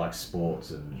their like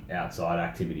sports and outside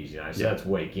activities. You know, so that's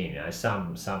week in. You know,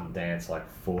 some dance like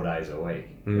 4 days a week.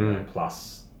 You know,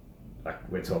 plus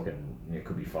like we're talking, you know, it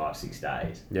could be 5-6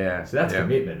 days. Yeah. So that's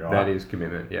commitment, right? That is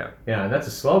commitment. Yeah. You know, and that's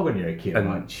a slog when you're a kid. And,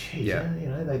 I'm like, geez, you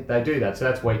know, they do that. So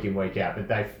that's week in, week out. But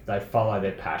they follow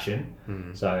their passion.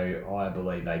 So I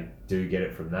believe they do get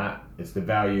it from that. It's the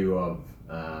value of,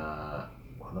 well,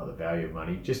 not the value of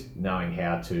money, just knowing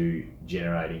how to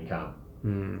generate income.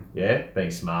 Yeah, being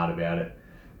smart about it.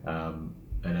 And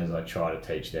as I try to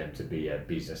teach them to be a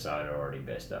business owner or an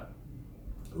investor,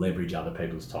 leverage other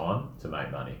people's time to make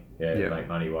money. Make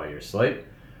money while you're asleep.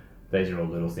 These are all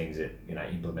little things that, you know,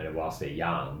 implemented whilst they're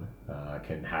young,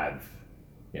 can have,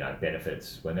 you know,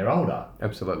 benefits when they're older.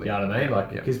 Absolutely. You know what I mean?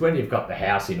 Like, because when you've got the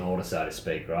house in order, so to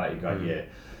speak, right? You've got your,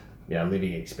 you know,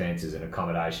 living expenses and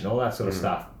accommodation, all that sort of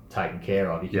stuff taken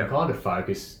care of. You can kind of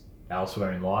focus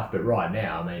elsewhere in life. But right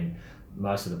now, I mean,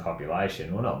 most of the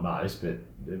population, well, not most, but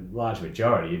the large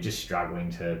majority are just struggling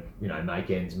to, you know,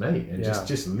 make ends meet and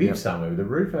just live somewhere with a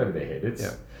roof over their head.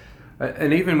 It's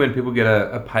and even when people get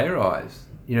a pay rise,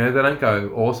 you know, they don't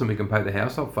go, awesome, we can pay the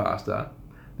house off faster.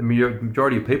 The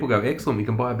majority of people go, excellent, we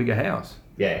can buy a bigger house.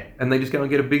 Yeah. And they just go and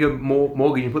get a bigger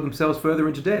mortgage and put themselves further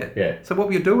into debt. Yeah. So what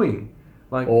were you doing?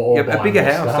 Like or a bigger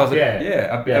house stuff, doesn't.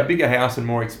 A bigger house and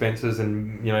more expenses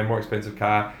and, you know, more expensive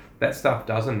car. That stuff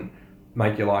doesn't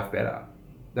make your life better.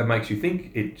 That makes you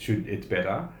think it's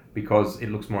better because it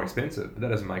looks more expensive, but that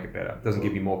doesn't make it better. It doesn't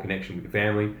give you more connection with your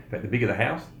family. In fact, the bigger the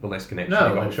house, the less connection you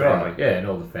got with family. Yeah, and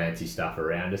all the fancy stuff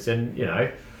around us, and you know,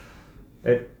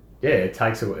 it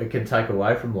can take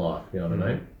away from life. You know what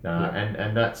I mean?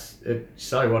 And that's it.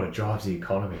 So what, it drives the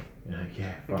economy. You know,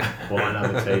 buy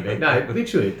another TV. No,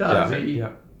 literally it does. You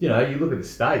know, you look at the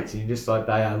States, and you're just like,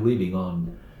 they are living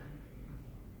on.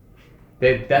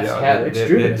 That's how it's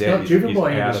driven. It's not driven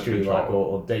by industry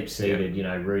or deep-seated, you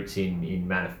know, roots in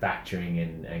manufacturing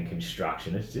and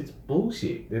construction. It's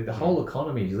bullshit. The whole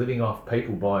economy is living off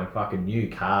people buying fucking new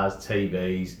cars,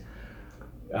 TVs,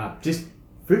 just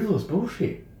frivolous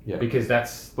bullshit. Yeah. Because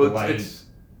that's the way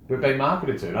we've been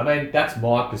marketed to. I mean, that's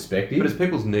my perspective. But it's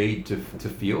people's need to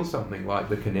feel something, like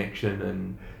the connection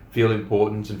and feel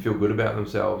important and feel good about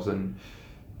themselves. And,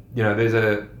 you know,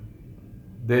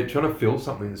 they're trying to fill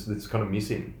something that's kind of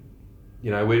missing. You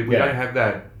know, we don't have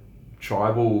that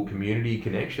tribal community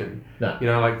connection. No. You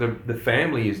know, like the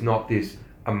family is not this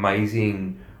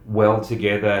amazing, well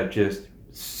together, just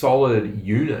solid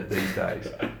unit these days.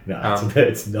 No,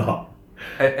 it's not.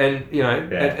 And you know,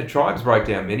 and tribes broke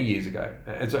down many years ago.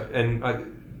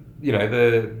 You know,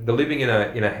 the living in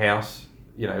a house.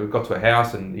 You know, we got to a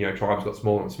house, and you know, tribes got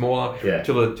smaller and smaller.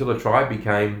 Till a tribe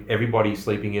became everybody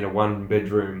sleeping in a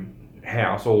 1-bedroom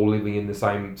house, all sleeping in the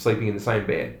same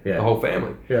bed, the whole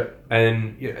family.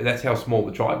 And you know, that's how small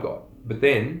the tribe got. But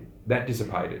then that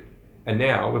dissipated, and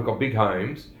now we've got big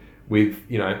homes with,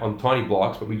 you know, on tiny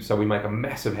blocks, but we make a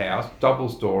massive house, double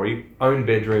story, own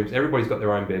bedrooms. Everybody's got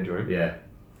their own bedroom.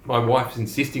 My wife's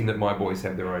insisting that my boys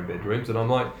have their own bedrooms, and I'm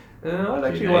like, I'd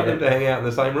actually like them to hang out in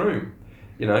the same room.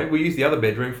 You know, we use the other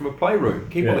bedroom from a playroom.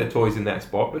 Keep all their toys in that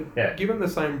spot, but give them the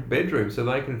same bedroom so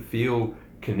they can feel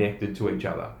connected to each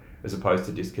other as opposed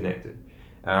to disconnected.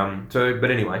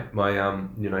 But anyway, my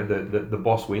you know, the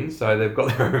boss wins, so they've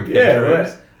got their own bedrooms.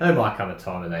 Right. There might come a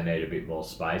time when they need a bit more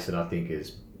space, and I think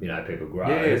as, you know, people grow,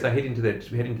 as they head into their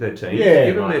teens,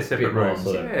 give them their separate rooms,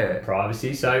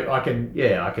 privacy. So I can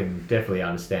definitely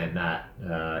understand that.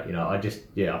 You know, I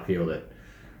feel that,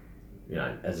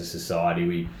 as a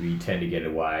society, we tend to get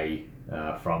away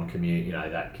from community,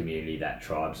 that community, that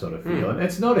tribe sort of feel. And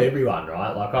it's not everyone,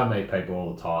 right? Like I meet people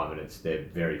all the time, and they're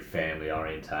very family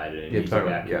orientated and it's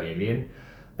about community. And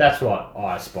that's what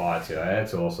I aspire to.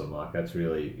 That's awesome. Like that's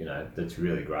really, that's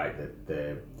really great that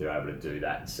they're able to do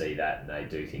that and see that, and they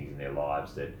do things in their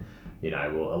lives that,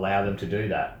 will allow them to do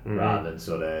that rather than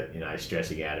sort of,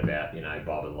 stressing out about,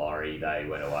 Bob and Laurie, they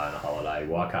went away on a holiday.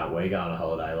 Why can't we go on a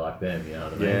holiday like them? You know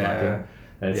what I mean? Yeah.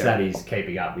 And it's that is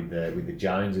keeping up with the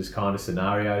Joneses kind of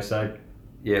scenario. So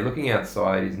yeah, looking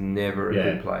outside is never a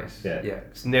good place. Yeah,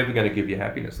 it's never going to give you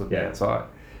happiness looking outside.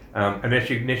 Unless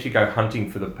you go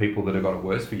hunting for the people that have got it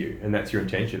worse for you, and that's your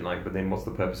intention. But then what's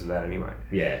the purpose of that anyway?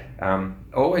 Yeah.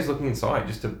 Always looking inside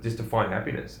just to find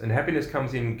happiness, and happiness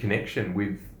comes in connection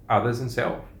with others and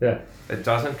self. Yeah. It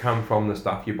doesn't come from the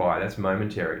stuff you buy. That's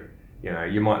momentary.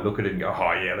 You might look at it and go,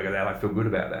 oh yeah, look at that. I feel good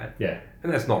about that. Yeah.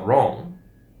 And that's not wrong.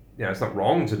 It's not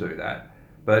wrong to do that,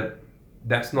 but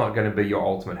that's not going to be your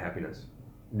ultimate happiness.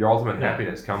 Your ultimate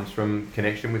happiness comes from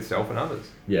connection with self and others.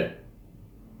 Yeah.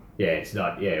 Yeah, it's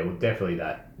not. Yeah, well, definitely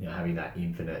that. Having that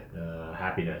infinite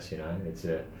happiness.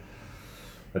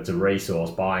 It's a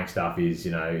resource. Buying stuff is,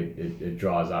 it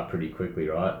dries up pretty quickly,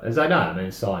 right? As they know, I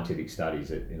mean, scientific studies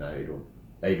that it'll.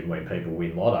 Even when people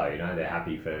win lotto, they're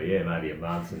happy for maybe a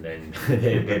month, and then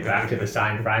they're back to the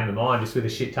same frame of mind, just with a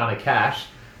shit ton of cash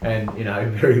and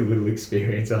very little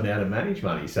experience on how to manage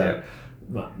money. So.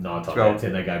 9 times out of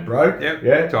 10 they go broke. Yep.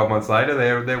 Yeah. 12 months later,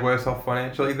 they're worse off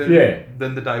financially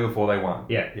than the day before they won.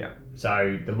 Yeah. Yeah.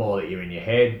 So the more that you're in your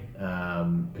head,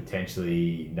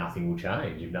 potentially nothing will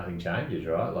change if nothing changes,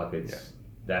 right? Like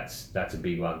that's a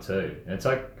big one too. And it's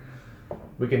like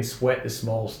we can sweat the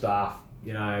small stuff.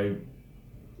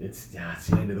 It's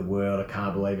the end of the world. I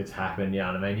can't believe it's happened. You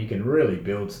know what I mean? You can really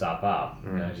build stuff up.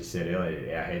 As you said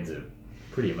earlier, our heads are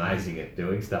pretty amazing at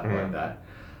doing stuff like that.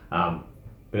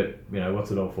 But,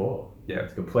 what's it all for? Yeah.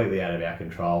 It's completely out of our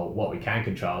control. What we can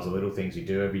control is the little things we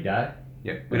do every day.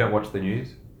 Yeah. We don't watch the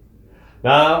news.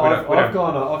 No, I've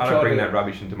tried bring that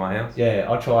rubbish into my house. Yeah,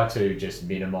 I try to just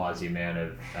minimise the amount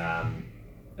of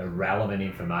irrelevant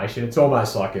information. It's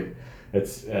almost like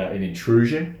it's an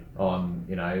intrusion on,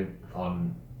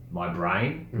 on my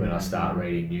brain when I start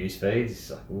reading news feeds.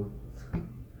 It's like,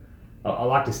 I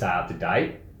like to stay up to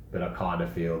date. But I kind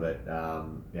of feel that I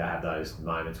have those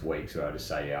moments, weeks where I just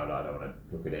say, I don't want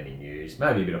to look at any news.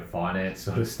 Maybe a bit of finance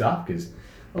sort of stuff, because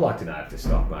I like to know if the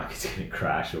stock market's going to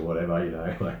crash or whatever.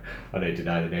 Like I need to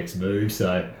know the next move.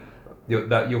 So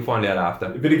you'll find out after.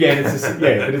 But again, it's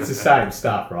the same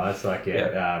stuff, right? It's like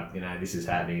this is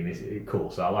happening. This is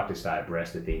cool. So I like to stay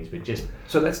abreast of things, but just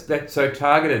so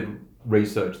targeted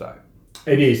research though.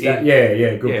 It is.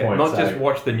 Good point. Not just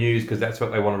watch the news because that's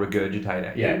what they want to regurgitate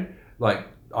at you. Like,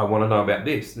 I want to know about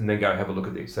this, and then go have a look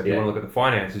at this. So if you want to look at the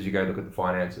finances, you go look at the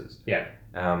finances. Yeah.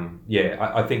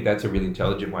 I think that's a really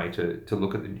intelligent way to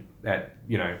look at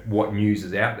what news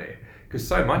is out there, because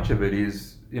so much of it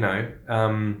is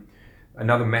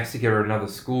another massacre at another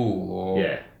school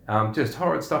or just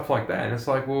horrid stuff like that, and it's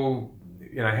like, well,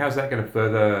 how's that going to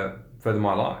further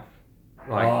my life?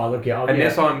 Like,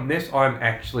 unless I'm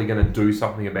actually going to do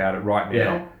something about it right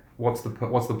now, what's the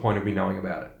point of me knowing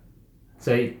about it?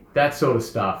 See, that sort of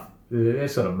stuff, they're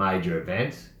sort of major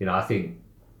events. I think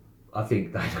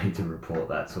they need to report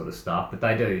that sort of stuff, but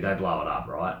they do. They blow it up,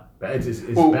 right? But it's as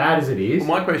bad as it is.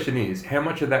 Well, my question is, how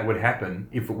much of that would happen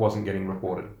if it wasn't getting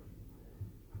reported?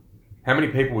 How many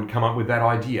people would come up with that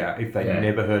idea if they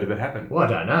never heard of it happen? Well, I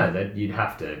don't know. That you'd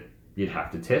have to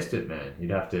test it, man.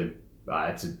 You'd have to.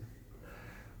 It's an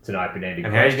open-ended question.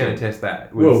 And how are you going to test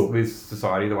that with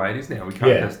society the way it is now? We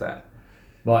can't test that.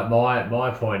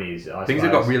 My point is, things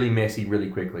have got really messy really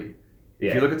quickly.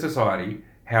 If you look at society,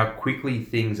 how quickly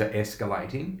things are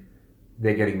escalating,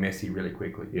 they're getting messy really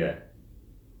quickly. Yeah.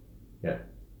 Yeah.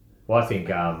 Well, I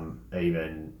think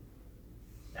even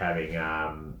having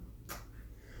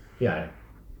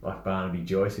like Barnaby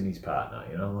Joyce and his partner,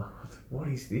 what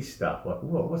is this stuff? Like,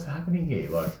 what's happening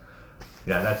here? Like,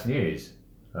 that's news.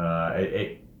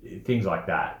 Things like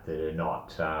that are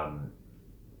not.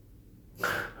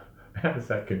 How does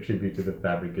that contribute to the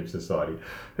fabric of society?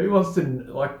 Who wants to,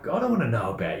 I don't want to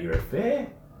know about your affair.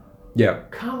 Yeah.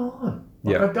 Come on.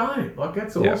 I don't.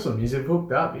 That's awesome. You've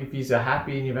hooked up. If you're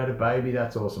happy and you've had a baby,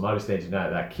 that's awesome. I just need to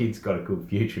know that kid's got a good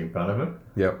future in front of him.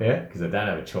 Yeah. Yeah, because I don't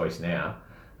have a choice now.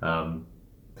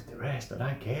 But the rest, I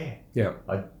don't care. Yeah.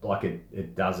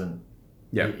 It doesn't,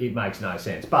 it makes no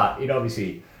sense. But it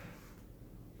obviously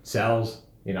sells.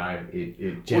 It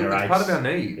generates. Well, it's part of our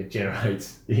need. It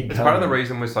generates income. It's part of the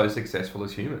reason we're so successful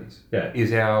as humans. Yeah.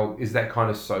 Is that kind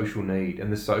of social need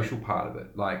and the social part of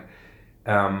it. Like,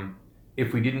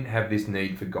 if we didn't have this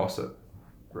need for gossip,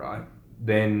 right,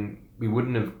 then we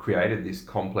wouldn't have created this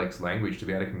complex language to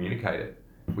be able to communicate it,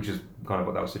 which is kind of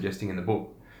what they were suggesting in the book.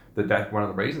 That's one of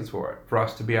the reasons for it, for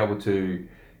us to be able to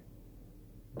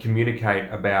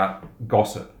communicate about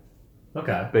gossip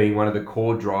Okay. being one of the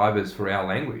core drivers for our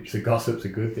language. So gossip's a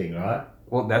good thing, right?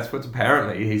 Well, that's what's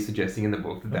apparently he's suggesting in the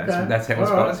book, that Okay. that's how it's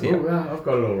All got right. us here. Well, I've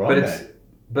got it all But right. it's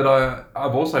but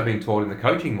I've also been taught in the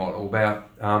coaching model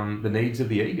about the needs of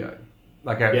the ego.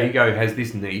 Like our Yeah. ego has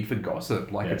this need for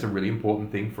gossip. Like Yeah. it's a really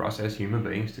important thing for us as human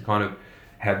beings to kind of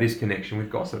have this connection with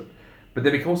gossip. But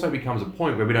then it also becomes a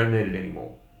point where we don't need it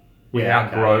anymore. We Yeah,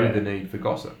 outgrow okay, yeah. the need for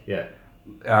gossip. Yeah.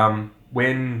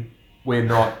 When we're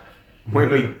not, when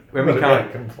we What can't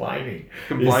about complaining.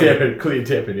 Is there a clear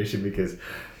definition? Because,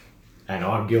 and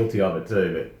I'm guilty of it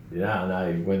too, but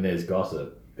no, when there's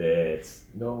gossip, it's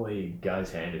normally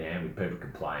goes hand in hand with people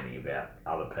complaining about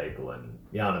other people, and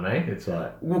you know what I mean? It's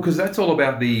like, well, because that's all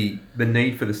about the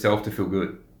need for the self to feel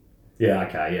good. yeah,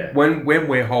 okay, yeah. When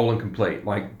we're whole and complete,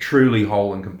 like truly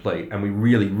whole and complete, and we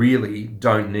really, really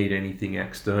don't need anything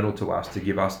external to us to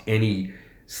give us any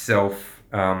self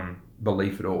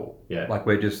belief at all. Yeah. Like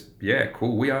we're just, yeah,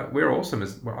 cool. We're awesome.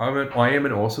 I am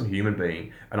an awesome human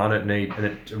being, and I don't need, and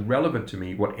it's irrelevant to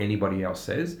me what anybody else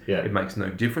says. Yeah. It makes no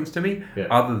difference to me, Yeah.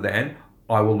 other than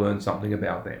I will learn something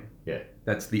about them. Yeah.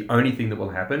 That's the only thing that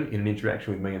will happen in an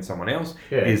interaction with me and someone else,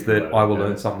 Yeah, is that right, I will yeah.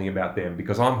 learn something about them,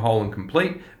 because I'm whole and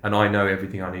complete and I know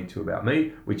everything I need to about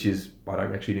me, which is I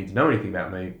don't actually need to know anything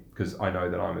about me because I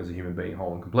know that I'm as a human being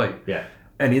whole and complete. Yeah.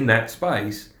 And in that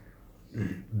space,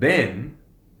 then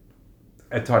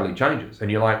it totally changes. And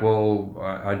you're like, well,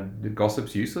 the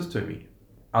gossip's useless to me,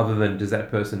 other than does that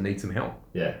person need some help?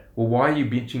 Yeah. Well, why are you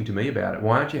bitching to me about it?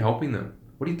 Why aren't you helping them?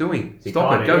 What are you doing? So you Stop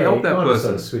kinda- it. Go yeah, help you that kinda person.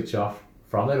 Sort of switch off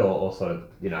from it, or sort of,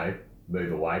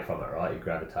 move away from it, right? You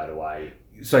gravitate away.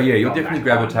 So yeah, you'll Got definitely that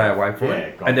gravitate kind of- away from yeah,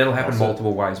 it, got and that'll happen gossip.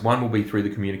 multiple ways. One will be through the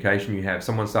communication you have.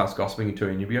 Someone starts gossiping to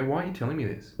you, and you'll be like, "Why are you telling me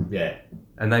this?" Yeah.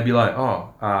 And they'd be like,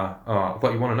 "Oh, I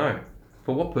thought you want to know.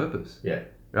 For what purpose?" Yeah.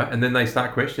 Right? And then they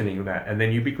start questioning that, and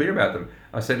then you be clear about them.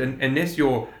 I said, unless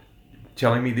you're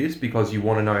telling me this because you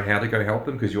want to know how to go help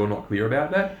them because you're not clear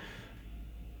about that,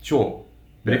 sure.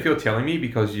 But Yeah. if you're telling me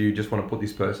because you just want to put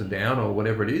this person down or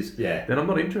whatever it is, Yeah. then I'm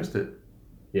not interested.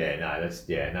 Yeah. No,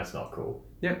 that's not cool.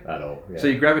 Yeah. At all. Yeah. So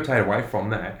you gravitate away from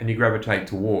that, and you gravitate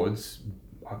towards,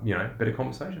 better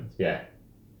conversations. yeah.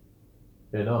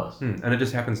 Yeah. Nice. And it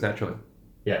just happens naturally.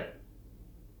 Yeah.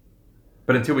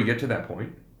 But until we get to that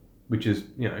point, which is,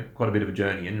 quite a bit of a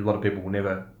journey, and a lot of people will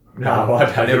never No, I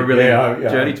don't never think- really yeah,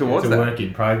 journey towards it's a that. work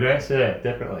in progress. Yeah,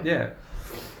 definitely. Yeah.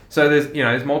 So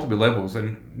there's multiple levels,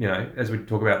 and as we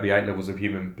talk about the 8 levels of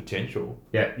human potential,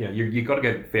 Yeah. you've got to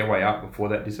get a fair way up before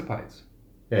that dissipates.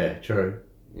 Yeah. True.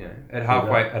 At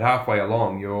halfway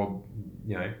along,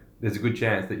 there's a good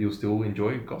chance that you'll still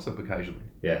enjoy gossip occasionally.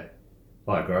 Yeah.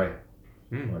 I agree.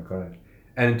 Mm. I agree.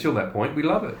 And until that point, we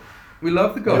love it. We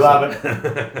love the We gossip. love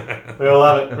it. We all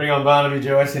love it. Bring on Barnaby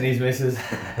Joyce and his missus.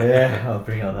 Yeah, I'll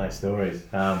bring on those stories.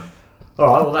 All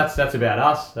right, well that's about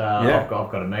us. Yeah. I've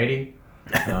got a meeting.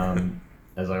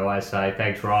 As I always say,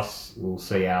 thanks Ross. We'll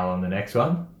see Al on the next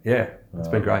one. Yeah, it's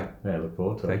been great. Yeah, look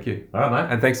forward to it. Thank you. All right,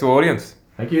 mate. And thanks to the audience.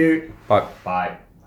 Thank you. Bye. Bye.